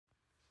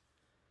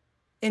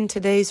In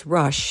today's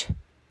rush,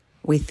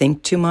 we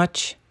think too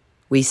much,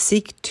 we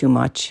seek too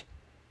much,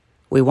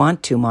 we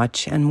want too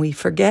much, and we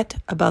forget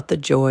about the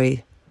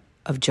joy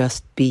of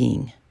just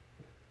being.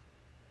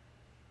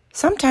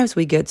 Sometimes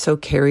we get so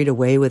carried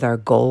away with our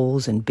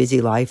goals and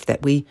busy life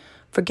that we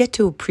forget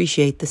to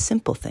appreciate the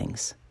simple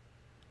things.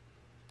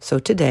 So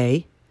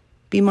today,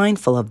 be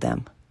mindful of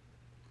them.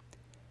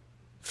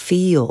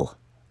 Feel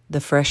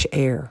the fresh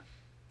air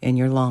in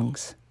your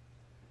lungs.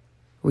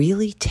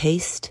 Really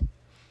taste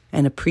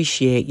and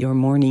appreciate your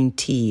morning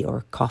tea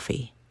or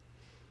coffee.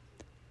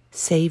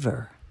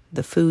 Savor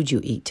the food you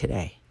eat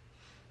today.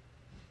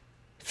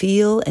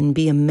 Feel and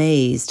be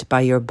amazed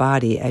by your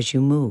body as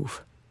you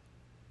move.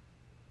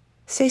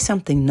 Say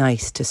something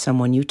nice to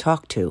someone you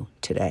talk to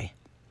today.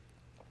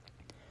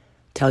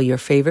 Tell your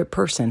favorite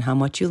person how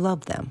much you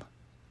love them.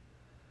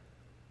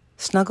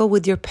 Snuggle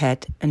with your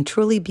pet and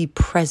truly be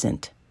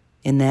present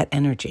in that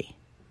energy.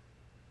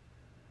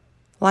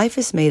 Life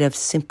is made of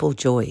simple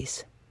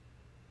joys.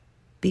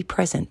 Be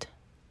present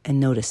and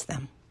notice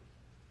them.